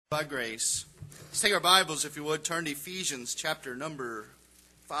By grace. Let's take our Bibles, if you would, turn to Ephesians chapter number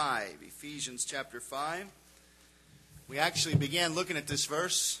 5. Ephesians chapter 5. We actually began looking at this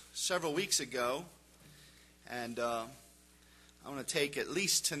verse several weeks ago, and I want to take, at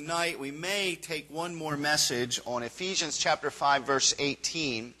least tonight, we may take one more message on Ephesians chapter 5, verse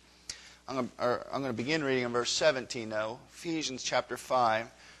 18. I'm going to begin reading in verse 17, though. Ephesians chapter 5,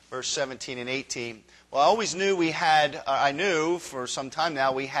 verse 17 and 18. Well, I always knew I knew for some time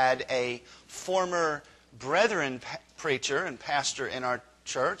now we had a former brethren preacher and pastor in our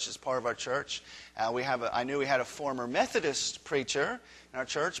church, as part of our church. I knew we had a former Methodist preacher in our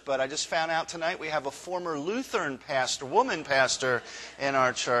church, but I just found out tonight we have a former Lutheran pastor, woman pastor in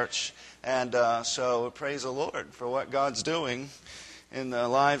our church. And so praise the Lord for what God's doing in the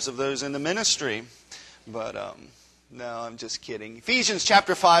lives of those in the ministry. But no, I'm just kidding. Ephesians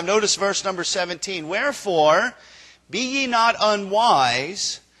chapter 5, notice verse number 17. Wherefore, be ye not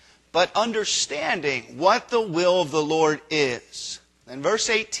unwise, but understanding what the will of the Lord is. And verse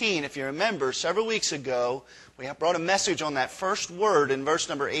 18, if you remember, several weeks ago, we have brought a message on that first word in verse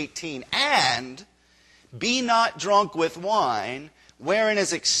number 18. And be not drunk with wine, wherein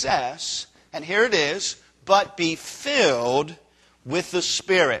is excess, and here it is, but be filled with the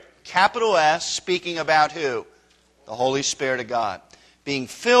Spirit. Capital S, speaking about who? The Holy Spirit of God. Being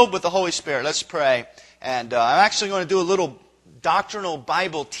filled with the Holy Spirit. Let's pray. And I'm actually going to do a little doctrinal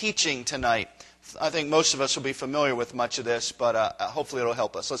Bible teaching tonight. I think most of us will be familiar with much of this, but hopefully it'll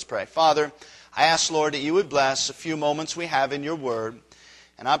help us. Let's pray. Father, I ask, Lord, that you would bless a few moments we have in your word.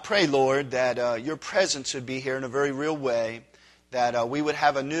 And I pray, Lord, that your presence would be here in a very real way, that we would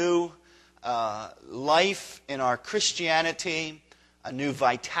have a new life in our Christianity, a new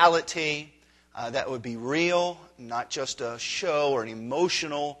vitality that would be real, not just a show or an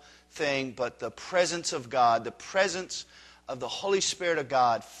emotional thing, but the presence of God, the presence of the Holy Spirit of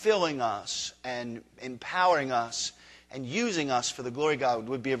God filling us and empowering us and using us for the glory of God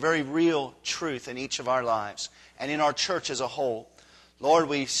would be a very real truth in each of our lives and in our church as a whole. Lord,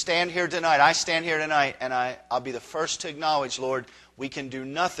 we stand here tonight. I stand here tonight, and I'll be the first to acknowledge, Lord, we can do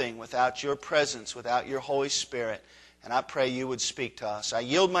nothing without your presence, without your Holy Spirit. And I pray you would speak to us. I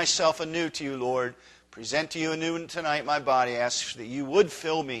yield myself anew to you, Lord. Present to you anew tonight my body. I ask that you would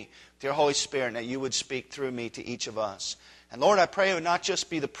fill me with your Holy Spirit and that you would speak through me to each of us. And Lord, I pray it would not just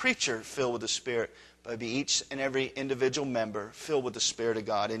be the preacher filled with the Spirit, but be each and every individual member filled with the Spirit of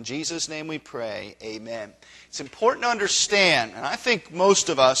God. In Jesus' name we pray. Amen. It's important to understand, and I think most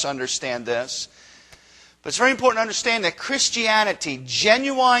of us understand this, but it's very important to understand that Christianity,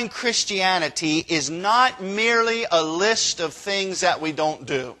 genuine Christianity, is not merely a list of things that we don't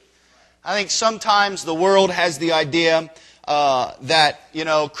do. I think sometimes the world has the idea that,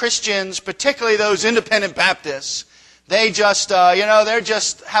 Christians, particularly those independent Baptists, they just, they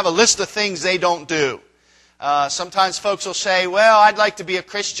just have a list of things they don't do. Sometimes folks will say, well, I'd like to be a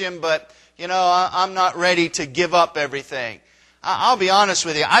Christian, but, I'm not ready to give up everything. I'll be honest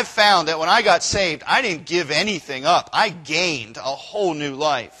with you. I've found that when I got saved, I didn't give anything up. I gained a whole new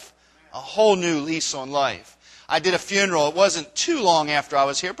life, a whole new lease on life. I did a funeral. It wasn't too long after I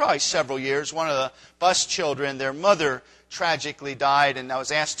was here, probably several years. One of the bus children, their mother tragically died, and I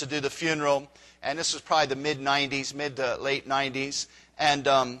was asked to do the funeral. And this was probably the mid-90s, mid to late 90s. And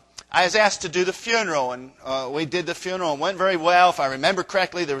I was asked to do the funeral, and we did the funeral. It went very well. If I remember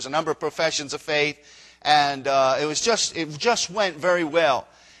correctly, there was a number of professions of faith. And it just went very well.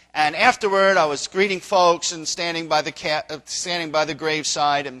 And afterward, I was greeting folks and standing by the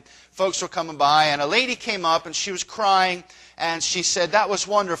graveside, and folks were coming by. And a lady came up, and she was crying, and she said, "That was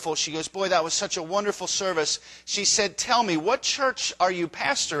wonderful." She goes, "Boy, that was such a wonderful service." She said, "Tell me, what church are you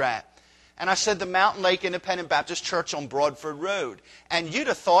pastor at?" And I said, "The Mountain Lake Independent Baptist Church on Broadford Road." And you'd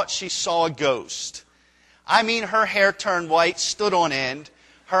have thought she saw a ghost. I mean, her hair turned white, stood on end.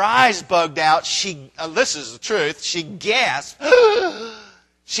 Her eyes bugged out. This is the truth. She gasped.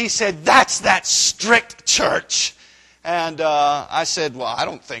 She said, "That's that strict church." And I said, "Well, I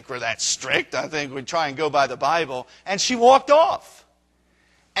don't think we're that strict. I think we try and go by the Bible." And she walked off.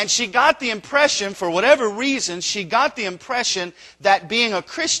 And she got the impression, for whatever reason, she got the impression that being a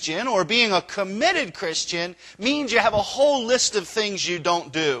Christian or being a committed Christian means you have a whole list of things you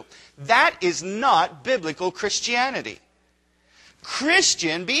don't do. That is not biblical Christianity.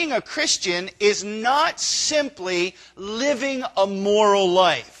 Being a Christian is not simply living a moral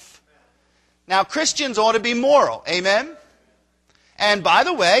life. Now, Christians ought to be moral. Amen? And by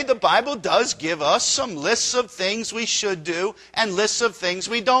the way, the Bible does give us some lists of things we should do and lists of things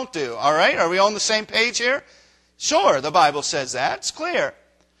we don't do. All right? Are we on the same page here? Sure, the Bible says that. It's clear.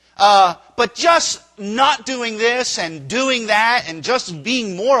 But just not doing this and doing that and just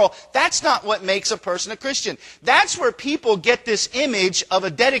being moral, that's not what makes a person a Christian. That's where people get this image of a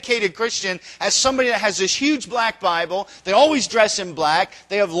dedicated Christian as somebody that has this huge black Bible. They always dress in black.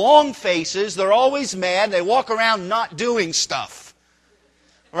 They have long faces. They're always mad. They walk around not doing stuff.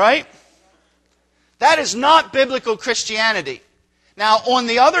 Right? That is not biblical Christianity. Now, on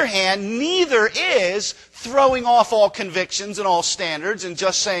the other hand, neither is throwing off all convictions and all standards and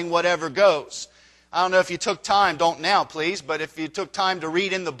just saying whatever goes. I don't know if you took time, don't now please, but if you took time to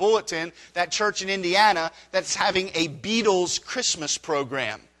read in the bulletin, that church in Indiana that's having a Beatles Christmas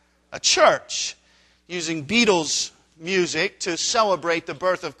program. A church using Beatles music to celebrate the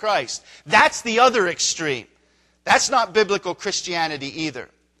birth of Christ. That's the other extreme. That's not biblical Christianity either.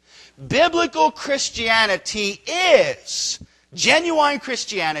 Biblical Christianity is... Genuine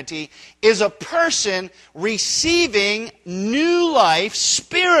Christianity is a person receiving new life,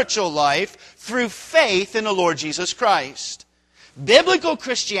 spiritual life, through faith in the Lord Jesus Christ. Biblical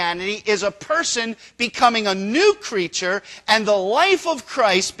Christianity is a person becoming a new creature and the life of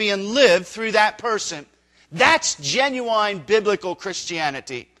Christ being lived through that person. That's genuine biblical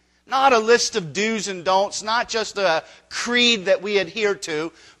Christianity. Not a list of do's and don'ts, not just a creed that we adhere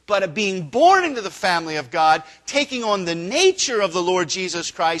to, but of being born into the family of God, taking on the nature of the Lord Jesus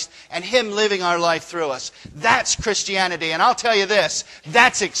Christ and Him living our life through us. That's Christianity. And I'll tell you this,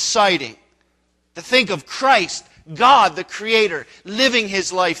 that's exciting. To think of Christ, God the Creator, living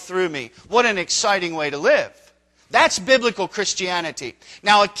His life through me. What an exciting way to live. That's biblical Christianity.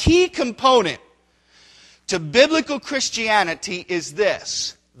 Now, a key component to biblical Christianity is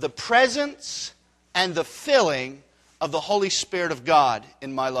this: the presence and the filling of the Holy Spirit of God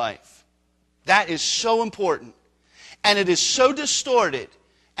in my life. That is so important. And it is so distorted.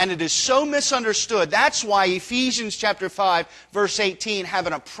 And it is so misunderstood. That's why Ephesians chapter 5, verse 18,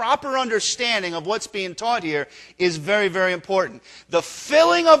 having a proper understanding of what's being taught here is very, very important. The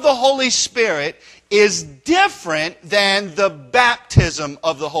filling of the Holy Spirit is different than the baptism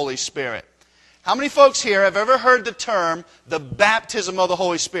of the Holy Spirit. How many folks here have ever heard the term, the baptism of the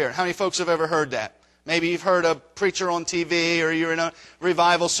Holy Spirit? How many folks have ever heard that? Maybe you've heard a preacher on TV, or you're in a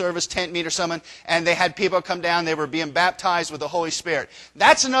revival service, tent meet or something, and they had people come down, they were being baptized with the Holy Spirit.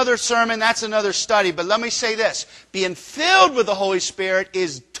 That's another sermon, that's another study, but let me say this. Being filled with the Holy Spirit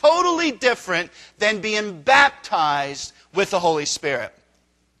is totally different than being baptized with the Holy Spirit.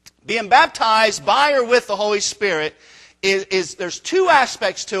 Being baptized by or with the Holy Spirit there's two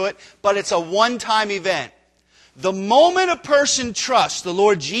aspects to it, but it's a one-time event. The moment a person trusts the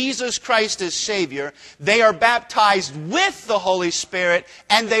Lord Jesus Christ as Savior, they are baptized with the Holy Spirit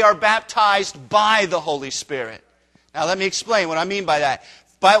and they are baptized by the Holy Spirit. Now let me explain what I mean by that.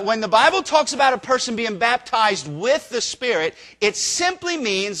 But when the Bible talks about a person being baptized with the Spirit, it simply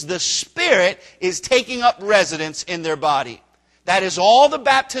means the Spirit is taking up residence in their body. That is all the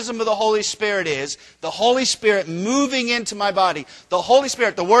baptism of the Holy Spirit is. The Holy Spirit moving into my body. The Holy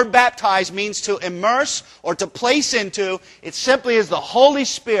Spirit, the word baptize means to immerse or to place into. It simply is the Holy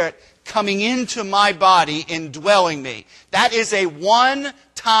Spirit coming into my body, indwelling me. That is a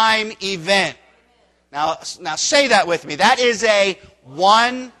one-time event. Now say that with me. That is a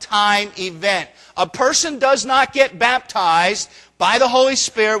one-time event. A person does not get baptized by the Holy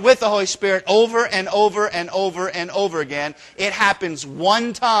Spirit, with the Holy Spirit, over and over and over and over again. It happens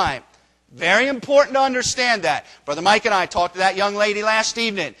one time. Very important to understand that. Brother Mike and I talked to that young lady last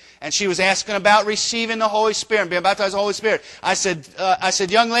evening, and she was asking about receiving the Holy Spirit and being baptized in the Holy Spirit. I said,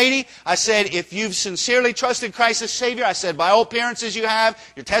 young lady, if you've sincerely trusted Christ as Savior, I said, by all appearances you have,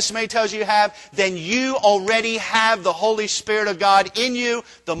 your testimony tells you have, then you already have the Holy Spirit of God in you.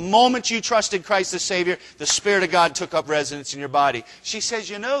 The moment you trusted Christ as Savior, the Spirit of God took up residence in your body. She says,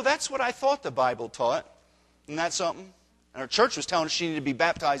 that's what I thought the Bible taught. Isn't that something? And her church was telling her she needed to be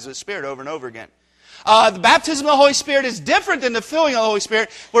baptized with the Spirit over and over again. The baptism of the Holy Spirit is different than the filling of the Holy Spirit.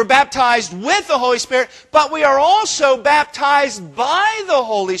 We're baptized with the Holy Spirit, but we are also baptized by the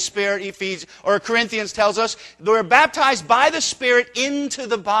Holy Spirit. Corinthians tells us we're baptized by the Spirit into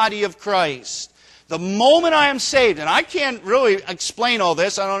the body of Christ. The moment I am saved, and I can't really explain all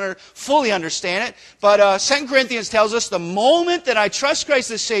this, I don't fully understand it, but 2 Corinthians tells us the moment that I trust Christ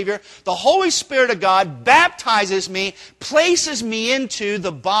as Savior, the Holy Spirit of God baptizes me, places me into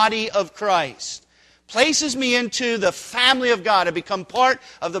the body of Christ, places me into the family of God. I become part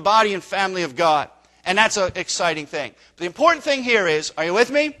of the body and family of God. And that's an exciting thing. But the important thing here is, are you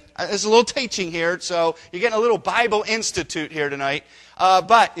with me? There's a little teaching here, so you're getting a little Bible Institute here tonight.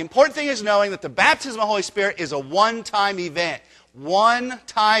 But the important thing is knowing that the baptism of the Holy Spirit is a one-time event.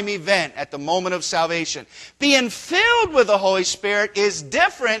 One-time event at the moment of salvation. Being filled with the Holy Spirit is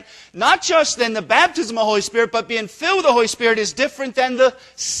different, not just than the baptism of the Holy Spirit, but being filled with the Holy Spirit is different than the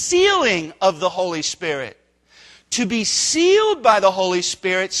sealing of the Holy Spirit. To be sealed by the Holy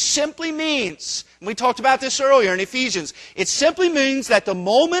Spirit simply means, and we talked about this earlier in Ephesians, it simply means that the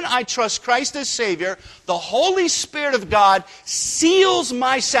moment I trust Christ as Savior, the Holy Spirit of God seals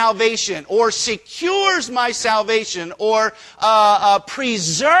my salvation, or secures my salvation, or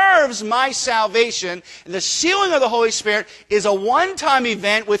preserves my salvation. And the sealing of the Holy Spirit is a one-time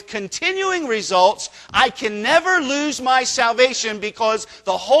event with continuing results. I can never lose my salvation because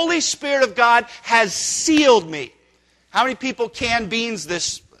the Holy Spirit of God has sealed me. How many people can beans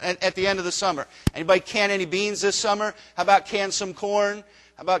at the end of the summer? Anybody can any beans this summer? How about can some corn?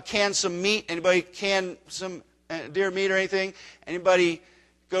 How about can some meat? Anybody can some deer meat or anything? Anybody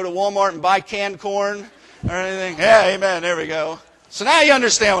go to Walmart and buy canned corn or anything? Yeah, amen. There we go. So now you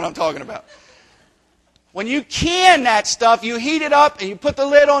understand what I'm talking about. When you can that stuff, you heat it up and you put the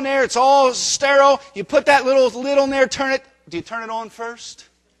lid on there. It's all sterile. You put that little lid on there, turn it. Do you turn it on first?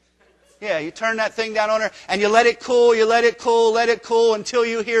 Yeah, you turn that thing down on there and you let it cool, let it cool until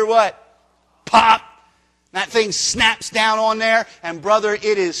you hear what? Pop! That thing snaps down on there and brother, it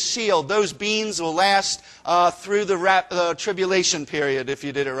is sealed. Those beans will last through the tribulation period if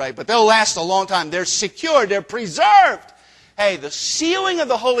you did it right. But they'll last a long time. They're secured. They're preserved. Hey, the sealing of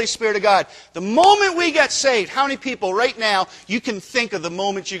the Holy Spirit of God. The moment we got saved, how many people right now, you can think of the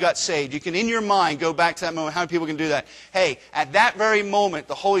moment you got saved. You can, in your mind, go back to that moment. How many people can do that? Hey, at that very moment,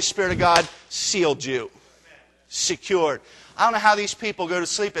 the Holy Spirit of God sealed you. Secured. I don't know how these people go to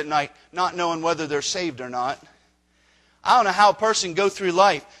sleep at night not knowing whether they're saved or not. I don't know how a person go through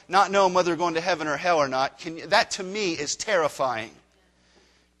life not knowing whether they're going to heaven or hell or not. That to me is terrifying.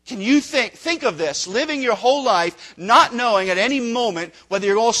 Can you think of this, living your whole life not knowing at any moment whether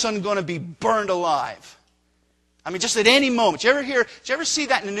you're all of a sudden going to be burned alive? I mean, just at any moment. Did you ever see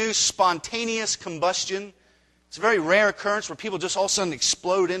that in the news, spontaneous combustion? It's a very rare occurrence where people just all of a sudden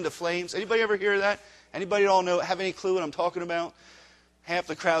explode into flames. Anybody ever hear that? Anybody at all have any clue what I'm talking about? Half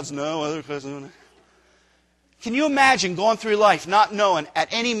the crowds know, other crowds don't. Can you imagine going through life not knowing at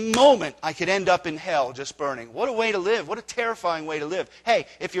any moment I could end up in hell just burning? What a way to live. What a terrifying way to live. Hey,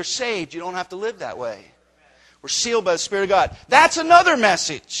 if you're saved, you don't have to live that way. We're sealed by the Spirit of God. That's another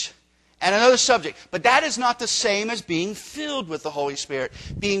message and another subject. But that is not the same as being filled with the Holy Spirit.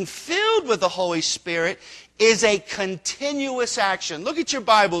 Being filled with the Holy Spirit is a continuous action. Look at your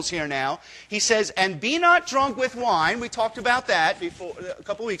Bibles here now. He says, and be not drunk with wine. We talked about that a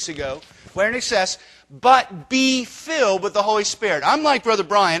couple weeks ago. Where in excess, but be filled with the Holy Spirit. I'm like Brother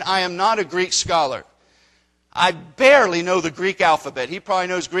Brian. I am not a Greek scholar. I barely know the Greek alphabet. He probably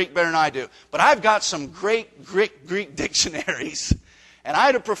knows Greek better than I do. But I've got some great Greek dictionaries. And I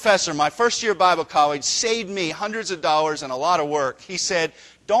had a professor, my first year of Bible college, saved me hundreds of dollars and a lot of work. He said,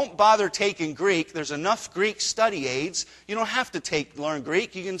 don't bother taking Greek. There's enough Greek study aids. You don't have to learn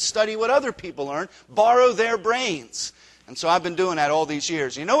Greek. You can study what other people learn. Borrow their brains. And so I've been doing that all these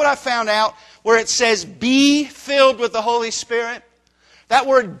years. You know what I found out? Where it says, be filled with the Holy Spirit. That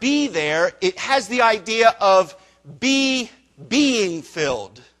word be there, it has the idea of being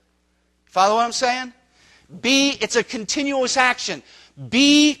filled. Follow what I'm saying? It's a continuous action.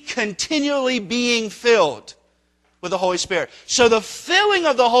 Be continually being filled with the Holy Spirit. So the filling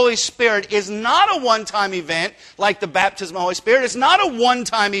of the Holy Spirit is not a one-time event like the baptism of the Holy Spirit. It's not a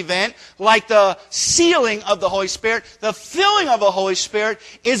one-time event like the sealing of the Holy Spirit. The filling of the Holy Spirit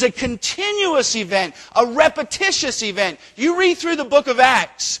is a continuous event, a repetitious event. You read through the book of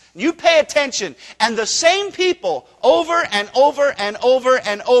Acts, you pay attention, and the same people over and over and over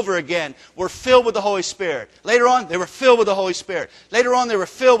and over again were filled with the Holy Spirit. Later on, they were filled with the Holy Spirit. Later on, they were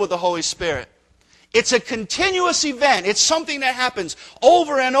filled with the Holy Spirit. It's a continuous event. It's something that happens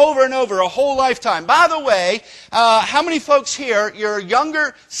over and over and over a whole lifetime. By the way, how many folks here, you're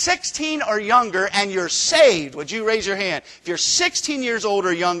younger, 16 or younger, and you're saved? Would you raise your hand? If you're 16 years old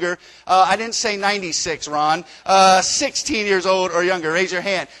or younger, I didn't say 96, Ron, 16 years old or younger, raise your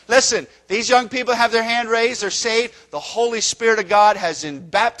hand. Listen, these young people have their hand raised, they're saved. The Holy Spirit of God has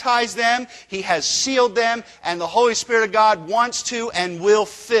baptized them. He has sealed them, and the Holy Spirit of God wants to and will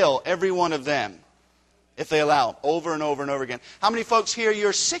fill every one of them. If they allow, over and over and over again. How many folks here,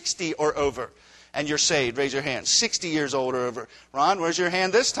 you're 60 or over and you're saved? Raise your hand. 60 years old or over. Ron, where's your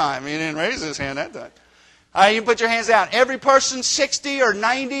hand this time? He didn't raise his hand that time. All right, you can put your hands down. Every person 60 or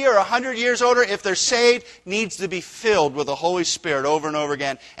 90 or 100 years older, if they're saved, needs to be filled with the Holy Spirit over and over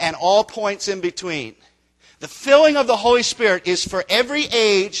again, and all points in between. The filling of the Holy Spirit is for every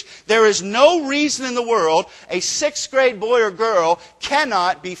age. There is no reason in the world a 6th grade boy or girl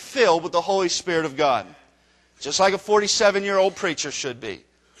cannot be filled with the Holy Spirit of God. Just like a 47-year-old preacher should be.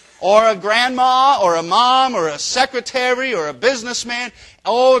 Or a grandma, or a mom, or a secretary, or a businessman,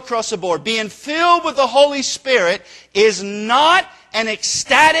 all across the board. Being filled with the Holy Spirit is not an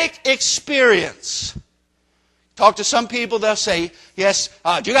ecstatic experience. Talk to some people, they'll say, yes,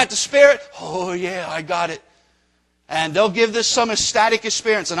 do you got the Spirit? Oh yeah, I got it. And they'll give this some ecstatic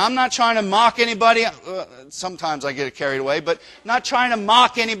experience. And I'm not trying to mock anybody. Sometimes I get carried away, but not trying to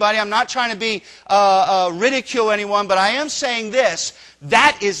mock anybody. I'm not trying to be ridicule anyone, but I am saying this.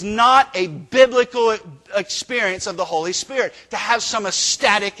 That is not a biblical experience of the Holy Spirit, to have some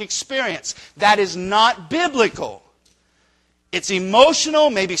ecstatic experience. That is not biblical. It's emotional,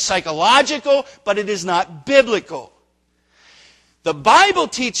 maybe psychological, but it is not biblical. The Bible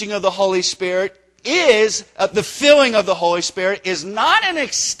teaching of the Holy Spirit is, the filling of the Holy Spirit is not an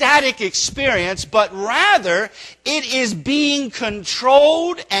ecstatic experience, but rather it is being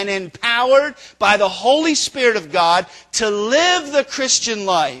controlled and empowered by the Holy Spirit of God to live the Christian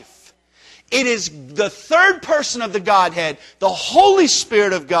life. It is the third person of the Godhead, the Holy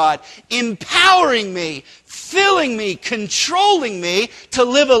Spirit of God, empowering me, filling me, controlling me to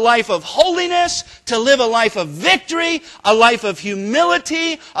live a life of holiness, to live a life of victory, a life of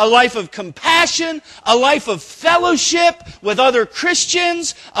humility, a life of compassion, a life of fellowship with other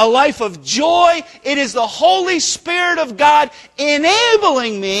Christians, a life of joy. It is the Holy Spirit of God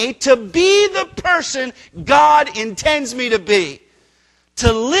enabling me to be the person God intends me to be.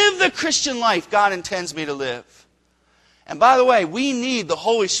 To live the Christian life God intends me to live. And by the way, we need the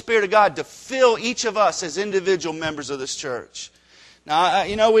Holy Spirit of God to fill each of us as individual members of this church.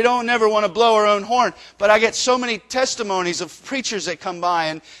 Now, we don't never want to blow our own horn, but I get so many testimonies of preachers that come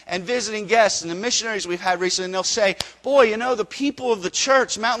by and visiting guests and the missionaries we've had recently, and they'll say, boy, the people of the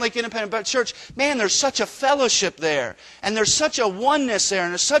church, Mountain Lake Independent Church, man, there's such a fellowship there, and there's such a oneness there,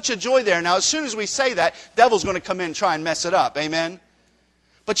 and there's such a joy there. Now, as soon as we say that, the devil's going to come in and try and mess it up. Amen?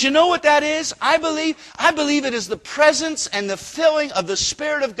 But you know what that is? I believe it is the presence and the filling of the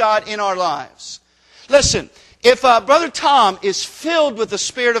Spirit of God in our lives. Listen, if Brother Tom is filled with the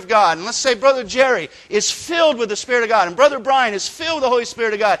Spirit of God, and let's say Brother Jerry is filled with the Spirit of God, and Brother Brian is filled with the Holy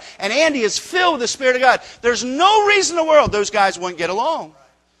Spirit of God, and Andy is filled with the Spirit of God, there's no reason in the world those guys wouldn't get along,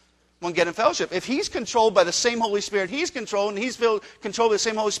 won't get in fellowship. If he's controlled by the same Holy Spirit he's controlled, and he's controlled by the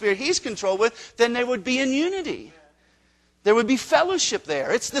same Holy Spirit he's controlled with, then they would be in unity. There would be fellowship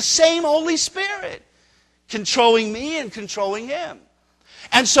there. It's the same Holy Spirit controlling me and controlling him.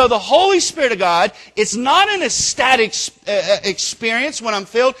 And so the Holy Spirit of God, it's not an ecstatic experience when I'm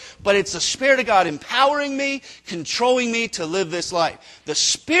filled, but it's the Spirit of God empowering me, controlling me to live this life. The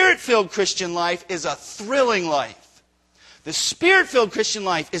Spirit-filled Christian life is a thrilling life. The Spirit-filled Christian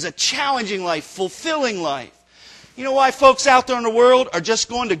life is a challenging life, fulfilling life. You know why folks out there in the world are just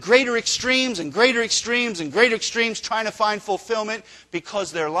going to greater extremes and greater extremes and greater extremes trying to find fulfillment?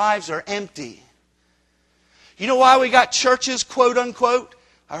 Because their lives are empty. You know why we got churches, quote unquote?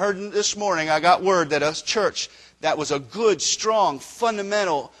 I heard this morning, I got word that a church that was a good, strong,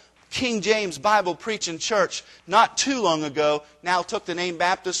 fundamental, King James Bible preaching church not too long ago now took the name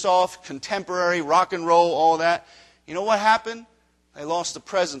Baptist off, contemporary, rock and roll, all that. You know what happened? They lost the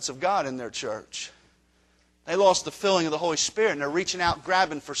presence of God in their church. They lost the filling of the Holy Spirit, and they're reaching out,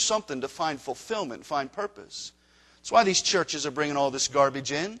 grabbing for something to find fulfillment, find purpose. That's why these churches are bringing all this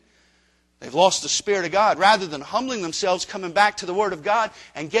garbage in. They've lost the Spirit of God. Rather than humbling themselves, coming back to the Word of God,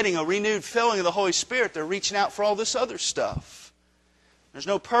 and getting a renewed filling of the Holy Spirit, they're reaching out for all this other stuff. There's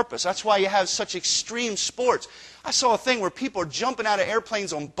no purpose. That's why you have such extreme sports. I saw a thing where people are jumping out of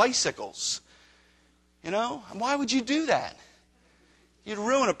airplanes on bicycles. Why would you do that? You'd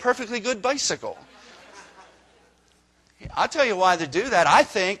ruin a perfectly good bicycle. I'll tell you why they do that. I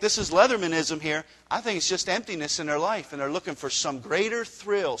think, this is Leathermanism here, I think it's just emptiness in their life, and they're looking for some greater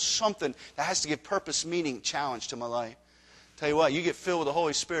thrill, something that has to give purpose, meaning, challenge to my life. Tell you what, you get filled with the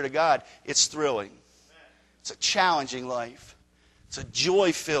Holy Spirit of God, it's thrilling. It's a challenging life. It's a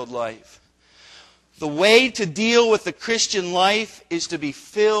joy-filled life. The way to deal with the Christian life is to be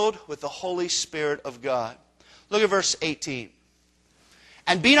filled with the Holy Spirit of God. Look at verse 18.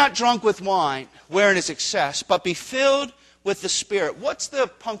 And be not drunk with wine, wherein is excess, but be filled with the Spirit. What's the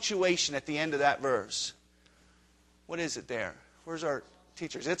punctuation at the end of that verse? What is it there? Where's our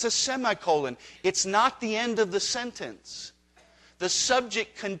teachers? It's a semicolon. It's not the end of the sentence. The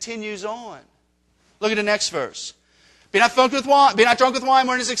subject continues on. Look at the next verse. Be not drunk with wine,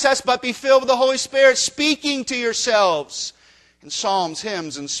 wherein is excess, but be filled with the Holy Spirit, speaking to yourselves in psalms,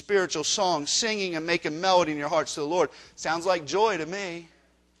 hymns, and spiritual songs, singing and making melody in your hearts to the Lord. Sounds like joy to me.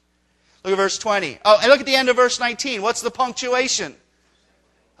 Look at verse 20. Oh, and look at the end of verse 19. What's the punctuation?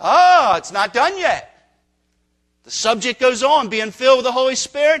 Oh, it's not done yet. The subject goes on. Being filled with the Holy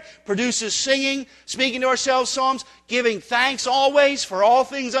Spirit produces singing, speaking to ourselves psalms, giving thanks always for all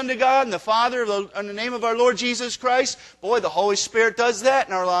things unto God and the Father in the name of our Lord Jesus Christ. Boy, the Holy Spirit does that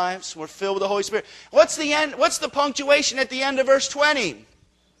in our lives. We're filled with the Holy Spirit. What's the end? What's the punctuation at the end of verse 20?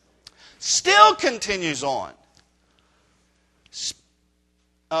 Still continues on.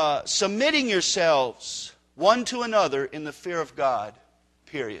 Submitting yourselves one to another in the fear of God.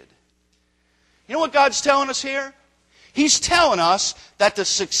 Period. You know what God's telling us here? He's telling us that the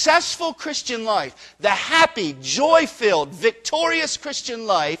successful Christian life, the happy, joy-filled, victorious Christian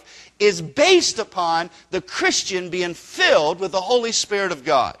life is based upon the Christian being filled with the Holy Spirit of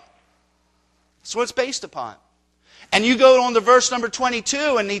God. That's what it's based upon. And you go on to verse number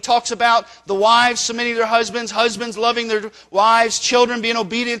 22, and he talks about the wives submitting to their husbands, husbands loving their wives, children being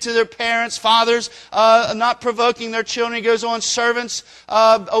obedient to their parents, fathers not provoking their children. He goes on, servants,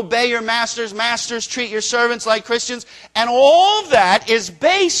 obey your masters, masters treat your servants like Christians. And all of that is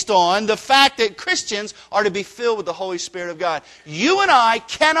based on the fact that Christians are to be filled with the Holy Spirit of God. You and I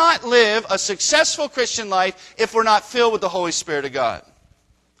cannot live a successful Christian life if we're not filled with the Holy Spirit of God.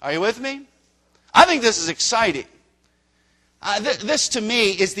 Are you with me? I think this is exciting. This, to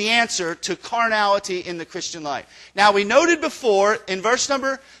me, is the answer to carnality in the Christian life. Now, we noted before in verse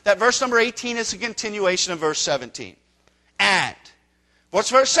number 18 is a continuation of verse 17. And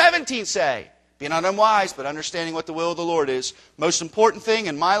what's verse 17 say? Be not unwise, but understanding what the will of the Lord is. Most important thing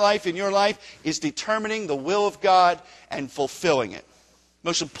in my life, in your life, is determining the will of God and fulfilling it.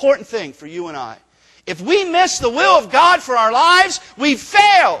 Most important thing for you and I. If we miss the will of God for our lives, we've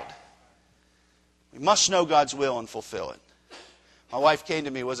failed. We must know God's will and fulfill it. My wife came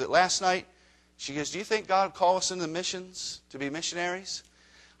to me, was it last night? She goes, do you think God will call us into missions to be missionaries?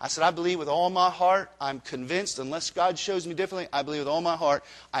 I said, I believe with all my heart. I'm convinced, unless God shows me differently, I believe with all my heart,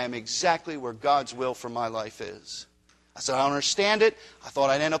 I am exactly where God's will for my life is. I said, I don't understand it. I thought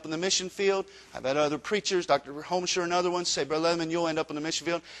I'd end up in the mission field. I've had other preachers, Dr. Homsher and other ones, say, Brother Leatherman, you'll end up in the mission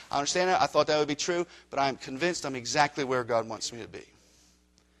field. I understand that. I thought that would be true. But I am convinced I'm exactly where God wants me to be.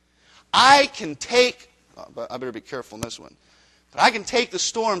 I can take, but I better be careful in this one. But I can take the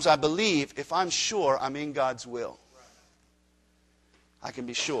storms, I believe, if I'm sure I'm in God's will. I can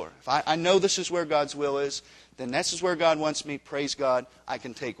be sure. If I know this is where God's will is, then this is where God wants me. Praise God. I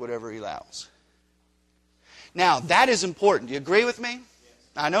can take whatever He allows. Now, that is important. Do you agree with me? Yes.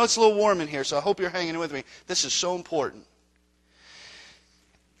 I know it's a little warm in here, so I hope you're hanging with me. This is so important.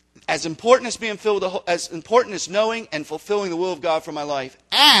 As important as being filled with as important as knowing and fulfilling the will of God for my life,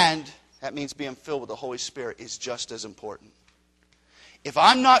 and that means being filled with the Holy Spirit, is just as important. If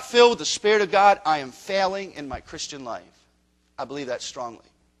I'm not filled with the Spirit of God, I am failing in my Christian life. I believe that strongly.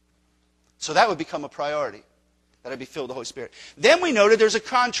 So that would become a priority, that I be filled with the Holy Spirit. Then we noted there's a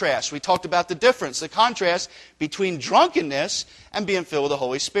contrast. We talked about the difference, the contrast between drunkenness and being filled with the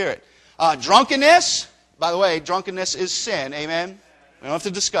Holy Spirit. Drunkenness, by the way, drunkenness is sin. Amen? We don't have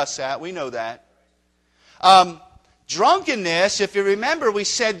to discuss that. We know that. Drunkenness, if you remember, we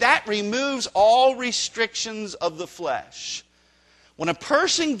said that removes all restrictions of the flesh. When a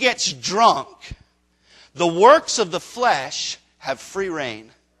person gets drunk, the works of the flesh have free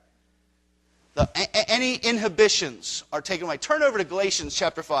reign. Any inhibitions are taken away. Turn over to Galatians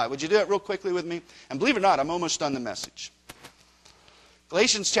chapter 5. Would you do that real quickly with me? And believe it or not, I'm almost done the message.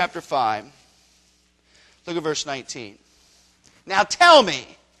 Galatians chapter 5. Look at verse 19. Now tell me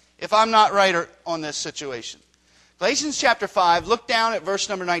if I'm not right on this situation. Galatians chapter 5, look down at verse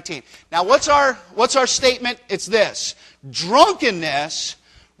number 19. Now what's our statement? It's this. Drunkenness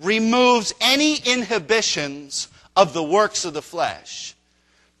removes any inhibitions of the works of the flesh.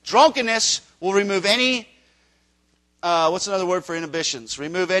 Drunkenness will remove any, what's another word for inhibitions?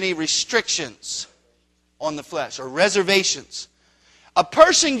 Remove any restrictions on the flesh or reservations. A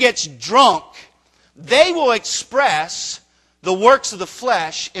person gets drunk, they will express the works of the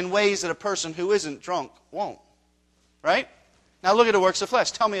flesh in ways that a person who isn't drunk won't. Right? Now look at the works of the flesh.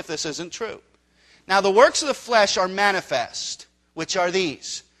 Tell me if this isn't true. Now the works of the flesh are manifest, which are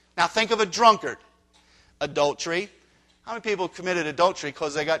these. Now think of a drunkard. Adultery. How many people committed adultery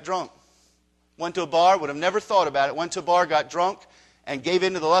because they got drunk? Went to a bar, would have never thought about it, went to a bar, got drunk, and gave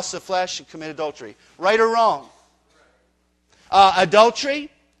in to the lust of the flesh and committed adultery. Right or wrong? Adultery.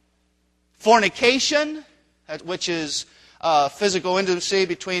 Fornication, which is physical intimacy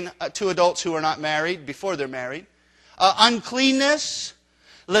between two adults who are not married, before they're married. Uncleanness.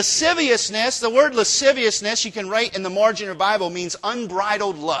 Lasciviousness, the word lasciviousness, you can write in the margin of your Bible, means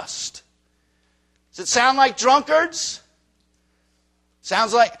unbridled lust. Does it sound like drunkards?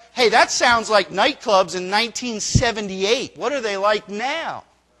 Sounds like, hey, that sounds like nightclubs in 1978. What are they like now?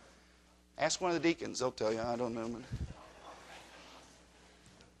 Ask one of the deacons, they'll tell you. I don't know.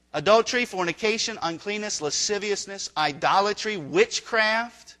 Adultery, fornication, uncleanness, lasciviousness, idolatry,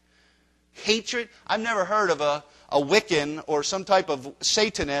 witchcraft, hatred. I've never heard of a Wiccan or some type of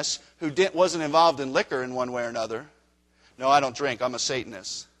Satanist who wasn't involved in liquor in one way or another. No, I don't drink. I'm a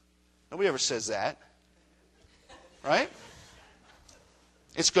Satanist. Nobody ever says that. Right?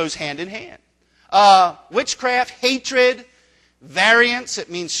 It goes hand in hand. Witchcraft, hatred, variance, it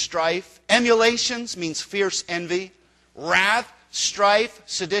means strife. Emulations means fierce envy. Wrath, strife,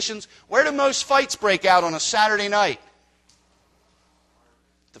 seditions. Where do most fights break out on a Saturday night?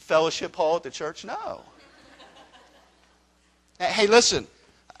 The fellowship hall at the church? No. Hey, listen,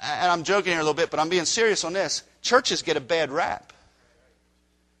 and I'm joking here a little bit, but I'm being serious on this. Churches get a bad rap.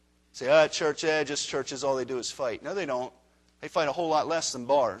 Say, church, just churches, all they do is fight. No, they don't. They fight a whole lot less than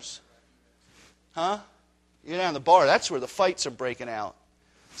bars. Huh? You get down to the bar, that's where the fights are breaking out.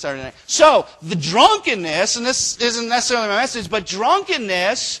 Saturday night. So, the drunkenness, and this isn't necessarily my message, but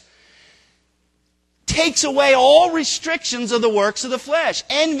drunkenness takes away all restrictions of the works of the flesh.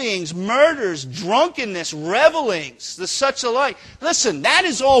 Envyings, murders, drunkenness, revelings, the such alike. Listen, that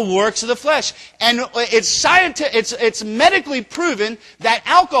is all works of the flesh. And it's medically proven that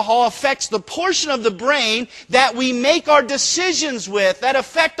alcohol affects the portion of the brain that we make our decisions with, that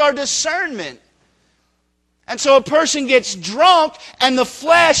affect our discernment. And so a person gets drunk and the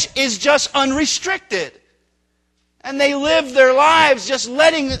flesh is just unrestricted. And they live their lives just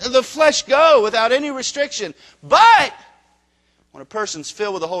letting the flesh go without any restriction. But when a person's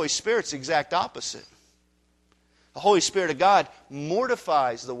filled with the Holy Spirit, it's the exact opposite. The Holy Spirit of God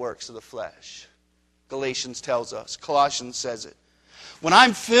mortifies the works of the flesh. Galatians tells us. Colossians says it. When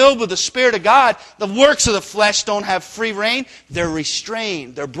I'm filled with the Spirit of God, the works of the flesh don't have free reign. They're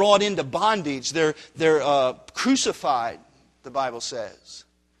restrained. They're brought into bondage. They're crucified, the Bible says.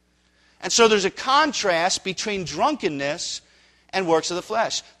 And so there's a contrast between drunkenness and works of the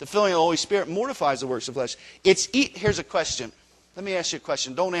flesh. The filling of the Holy Spirit mortifies the works of the flesh. Here's a question. Let me ask you a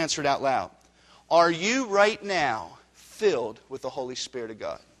question. Don't answer it out loud. Are you right now filled with the Holy Spirit of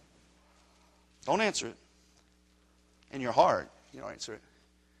God? Don't answer it. In your heart, you don't answer it.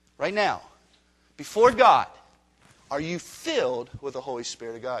 Right now, before God, are you filled with the Holy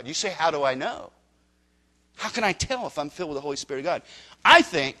Spirit of God? You say, how do I know? How can I tell if I'm filled with the Holy Spirit of God? I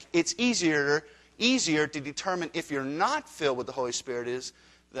think it's easier to determine if you're not filled with the Holy Spirit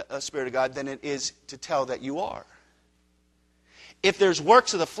Spirit of God than it is to tell that you are. If there's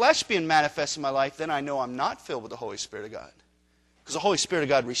works of the flesh being manifest in my life, then I know I'm not filled with the Holy Spirit of God. Because the Holy Spirit of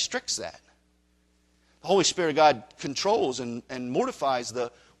God restricts that. The Holy Spirit of God controls and mortifies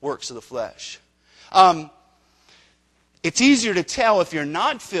the works of the flesh. It's easier to tell if you're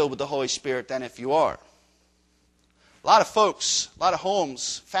not filled with the Holy Spirit than if you are. A lot of folks, a lot of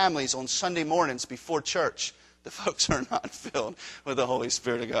homes, families on Sunday mornings before church, the folks are not filled with the Holy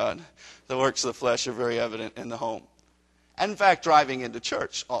Spirit of God. The works of the flesh are very evident in the home. And in fact, driving into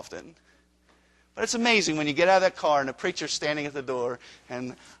church often. But it's amazing when you get out of that car and the preacher's standing at the door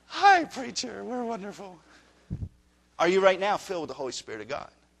and, hi, preacher, we're wonderful. Are you right now filled with the Holy Spirit of God?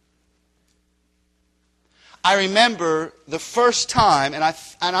 I remember the first time, and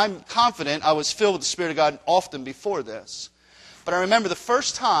I'm confident I was filled with the Spirit of God often before this, but I remember the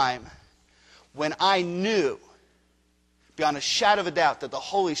first time when I knew, beyond a shadow of a doubt, that the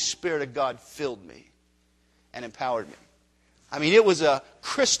Holy Spirit of God filled me and empowered me. I mean, it was a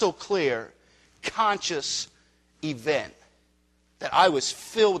crystal clear, conscious event that I was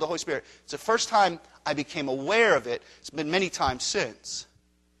filled with the Holy Spirit. It's the first time I became aware of it. It's been many times since.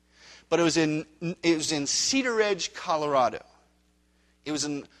 But it was in Cedar Ridge, Colorado. It was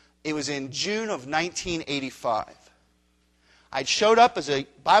in June of 1985. I showed up as a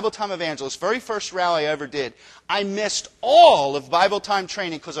Bible Time evangelist, very first rally I ever did. I missed all of Bible Time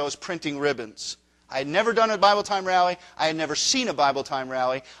training because I was printing ribbons. I had never done a Bible Time rally. I had never seen a Bible Time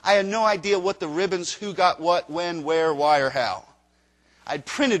rally. I had no idea what the ribbons, who got what, when, where, why, or how. I'd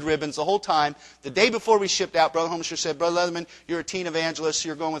printed ribbons the whole time. The day before we shipped out, Brother Holmesher said, Brother Leatherman, you're a teen evangelist.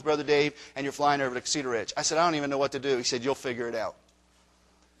 You're going with Brother Dave, and you're flying over to Cedar Ridge. I said, I don't even know what to do. He said, you'll figure it out.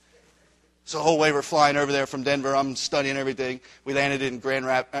 So the whole way we're flying over there from Denver, I'm studying everything. We landed in Grand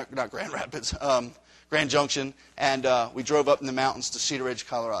Junction, and we drove up in the mountains to Cedar Ridge,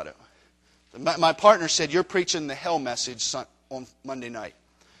 Colorado. My partner said, you're preaching the hell message on Monday night.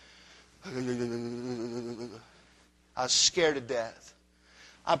 I was scared to death.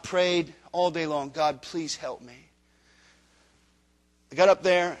 I prayed all day long, God, please help me. I got up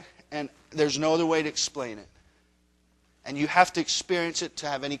there, and there's no other way to explain it. And you have to experience it to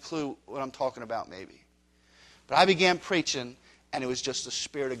have any clue what I'm talking about, maybe. But I began preaching, and it was just the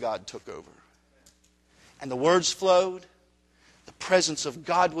Spirit of God took over. And the words flowed. The presence of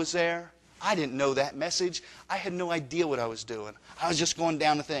God was there. I didn't know that message. I had no idea what I was doing. I was just going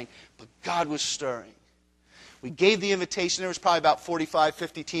down the thing. But God was stirring. We gave the invitation. There was probably about 45,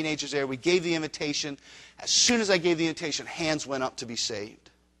 50 teenagers there. We gave the invitation. As soon as I gave the invitation, hands went up to be saved.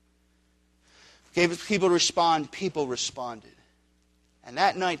 Gave people to respond. People responded. And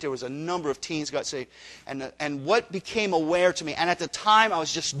that night, there was a number of teens got saved. And what became aware to me, and at the time, I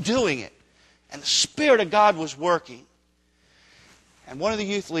was just doing it. And the Spirit of God was working. And one of the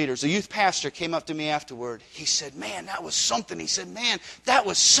youth leaders, the youth pastor, came up to me afterward. He said, man, that was something. He said, man, that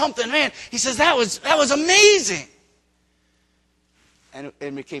was something, man. He says, that was amazing. And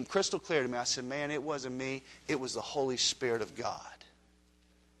it became crystal clear to me. I said, man, it wasn't me. It was the Holy Spirit of God.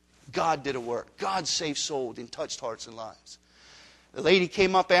 God did a work. God saved souls and touched hearts and lives. The lady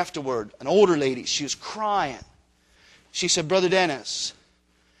came up afterward, an older lady. She was crying. She said, Brother Dennis,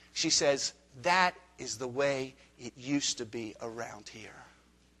 she says, that is the way it used to be around here.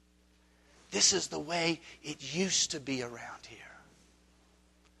 This is the way it used to be around here.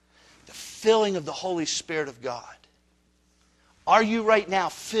 The filling of the Holy Spirit of God. Are you right now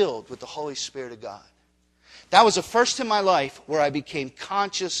filled with the Holy Spirit of God? That was the first in my life where I became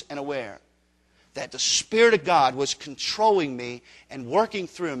conscious and aware that the Spirit of God was controlling me and working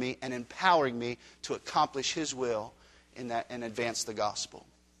through me and empowering me to accomplish His will in that and advance the gospel.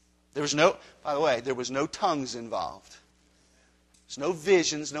 There was no, by the way, there was no tongues involved. There's no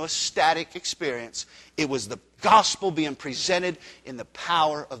visions, no ecstatic experience. It was the gospel being presented in the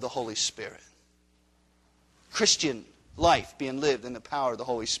power of the Holy Spirit. Christian life being lived in the power of the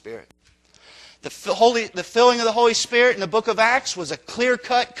Holy Spirit. The filling of the Holy Spirit in the book of Acts was a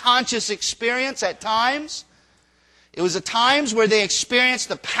clear-cut, conscious experience at times. It was at times where they experienced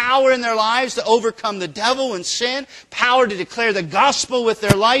the power in their lives to overcome the devil and sin, power to declare the gospel with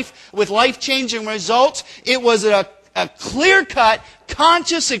their life, with life-changing results. It was a clear-cut,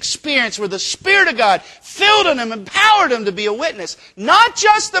 conscious experience where the Spirit of God filled on them, empowered them to be a witness. Not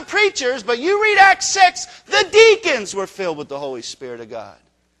just the preachers, but you read Acts 6, the deacons were filled with the Holy Spirit of God.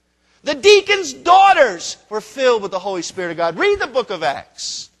 The deacons' daughters were filled with the Holy Spirit of God. Read the book of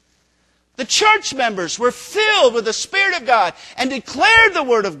Acts. The church members were filled with the Spirit of God and declared the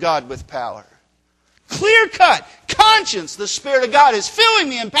Word of God with power. Clear-cut, conscience, the Spirit of God is filling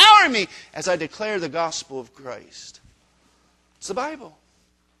me, empowering me as I declare the gospel of Christ. It's the Bible.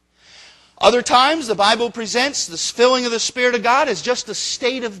 Other times, the Bible presents the filling of the Spirit of God as just a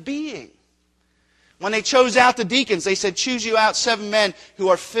state of being. When they chose out the deacons, they said, choose you out 7 men who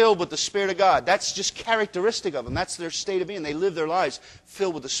are filled with the Spirit of God. That's just characteristic of them. That's their state of being. They live their lives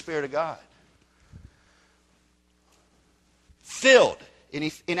filled with the Spirit of God. Filled. In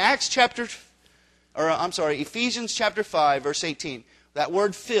Ephesians chapter 5, verse 18, that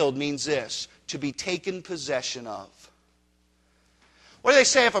word filled means this, to be taken possession of. What do they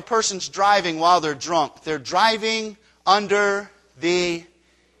say if a person's driving while they're drunk? They're driving under the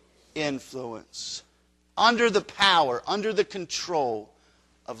influence, under the power, under the control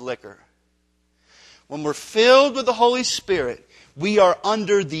of liquor. When we're filled with the Holy Spirit, we are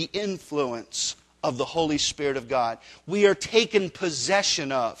under the influence of the Holy Spirit of God. We are taken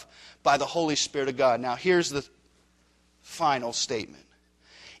possession of by the Holy Spirit of God. Now, here's the final statement.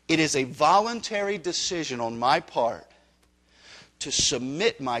 It is a voluntary decision on my part to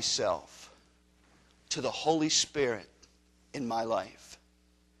submit myself to the Holy Spirit in my life.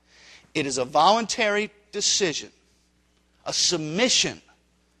 It is a voluntary decision, a submission,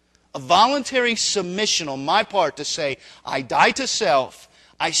 a voluntary submission on my part to say, I die to self,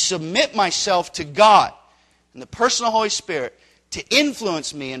 I submit myself to God and the personal Holy Spirit to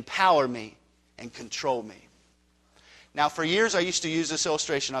influence me, empower me, and control me. Now, for years I used to use this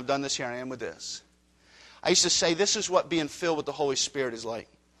illustration. I've done this here, and I am with this. I used to say, this is what being filled with the Holy Spirit is like.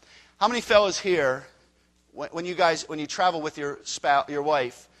 How many fellas here, when you travel with your spouse, your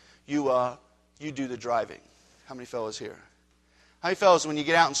wife, you do the driving? How many fellas here? How many fellas, when you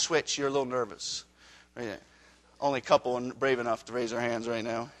get out and switch, you're a little nervous? Right? Only a couple are brave enough to raise their hands right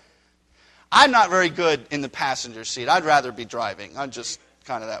now. I'm not very good in the passenger seat. I'd rather be driving. I'm just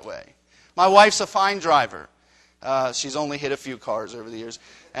kind of that way. My wife's a fine driver. She's only hit a few cars over the years,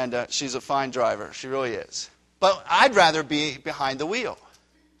 and she's a fine driver. She really is. But I'd rather be behind the wheel.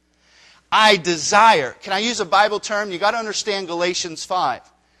 I desire. Can I use a Bible term? You got to understand Galatians 5.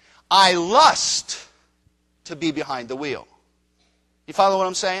 I lust to be behind the wheel. You follow what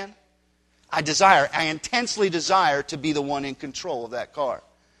I'm saying? I intensely desire to be the one in control of that car.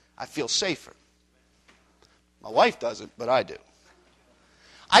 I feel safer. My wife doesn't, but I do.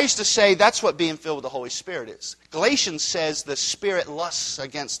 I used to say that's what being filled with the Holy Spirit is. Galatians says the Spirit lusts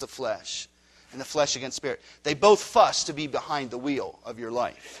against the flesh, and the flesh against the Spirit. They both fuss to be behind the wheel of your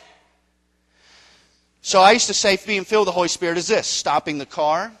life. So I used to say being filled with the Holy Spirit is this: stopping the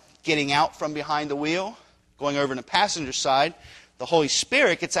car, getting out from behind the wheel, going over to the passenger side. The Holy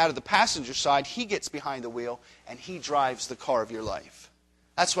Spirit gets out of the passenger side, He gets behind the wheel, and He drives the car of your life.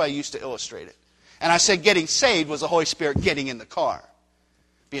 That's why I used to illustrate it. And I said getting saved was the Holy Spirit getting in the car.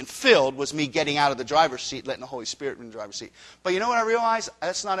 Being filled was me getting out of the driver's seat, letting the Holy Spirit in the driver's seat. But you know what I realized?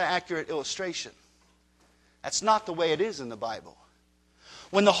 That's not an accurate illustration. That's not the way it is in the Bible.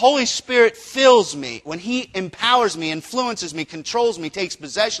 When the Holy Spirit fills me, when He empowers me, influences me, controls me, takes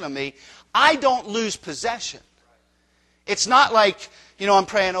possession of me, I don't lose possession. It's not like, I'm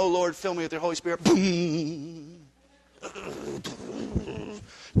praying, oh Lord, fill me with your Holy Spirit. Boom.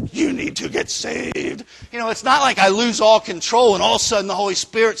 You need to get saved. It's not like I lose all control and all of a sudden the Holy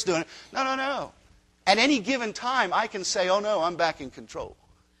Spirit's doing it. No. At any given time, I can say, oh no, I'm back in control.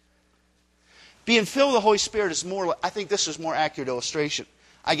 Being filled with the Holy Spirit is more, I think this is more accurate illustration.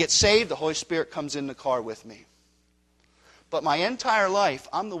 I get saved, the Holy Spirit comes in the car with me. But my entire life,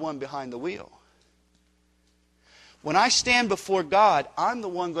 I'm the one behind the wheel. When I stand before God, I'm the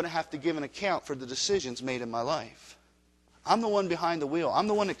one going to have to give an account for the decisions made in my life. I'm the one behind the wheel. I'm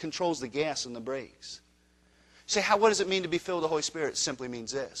the one that controls the gas and the brakes. You say, what does it mean to be filled with the Holy Spirit? It simply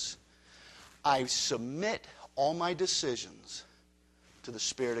means this: I submit all my decisions to the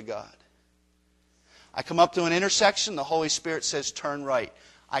Spirit of God. I come up to an intersection, the Holy Spirit says, turn right.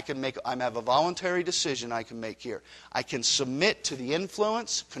 I have a voluntary decision I can make here. I can submit to the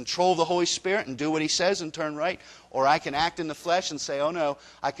influence, control of the Holy Spirit, and do what He says and turn right. Or I can act in the flesh and say, oh no,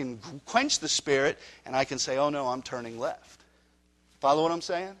 I can quench the Spirit, and I can say, oh no, I'm turning left. Follow what I'm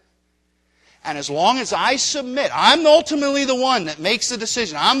saying? And as long as I submit, I'm ultimately the one that makes the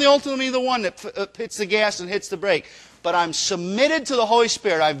decision. I'm ultimately the one that hits the gas and hits the brake. But I'm submitted to the Holy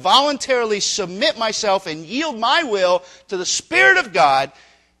Spirit. I voluntarily submit myself and yield my will to the Spirit of God,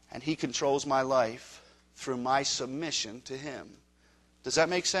 and He controls my life through my submission to Him. Does that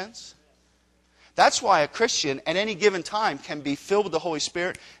make sense? That's why a Christian at any given time can be filled with the Holy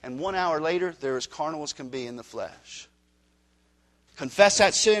Spirit, and 1 hour later, they're as carnal as can be in the flesh. Confess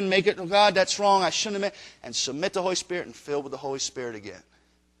that sin, make it, oh God, that's wrong, I shouldn't have, and submit to the Holy Spirit and filled with the Holy Spirit again.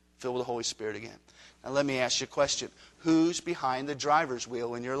 Filled with the Holy Spirit again. Now let me ask you a question. Who's behind the driver's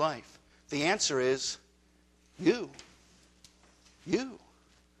wheel in your life? The answer is you. You.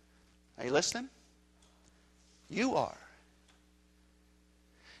 Are you listening? You are.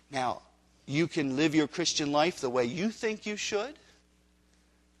 Now, you can live your Christian life the way you think you should.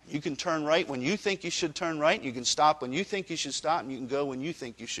 You can turn right when you think you should turn right. You can stop when you think you should stop. And you can go when you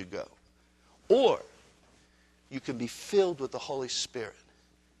think you should go. Or you can be filled with the Holy Spirit.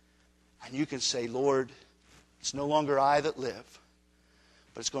 And you can say, Lord, it's no longer I that live,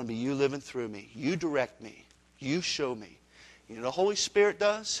 but it's going to be you living through me. You direct me. You show me. You know what the Holy Spirit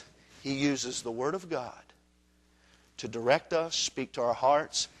does? He uses the Word of God to direct us, speak to our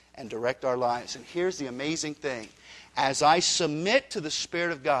hearts, and direct our lives. And here's the amazing thing. As I submit to the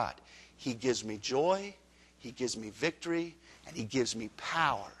Spirit of God, He gives me joy, He gives me victory, and He gives me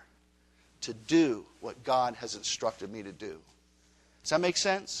power to do what God has instructed me to do. Does that make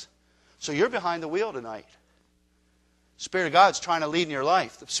sense? So you're behind the wheel tonight. The Spirit of God's trying to lead in your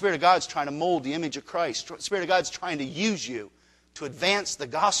life. The Spirit of God's trying to mold the image of Christ. The Spirit of God's trying to use you to advance the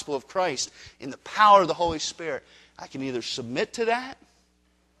gospel of Christ in the power of the Holy Spirit. I can either submit to that,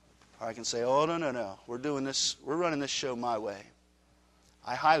 or I can say, oh, no. We're running this show my way.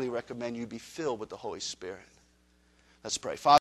 I highly recommend you be filled with the Holy Spirit. Let's pray. Father,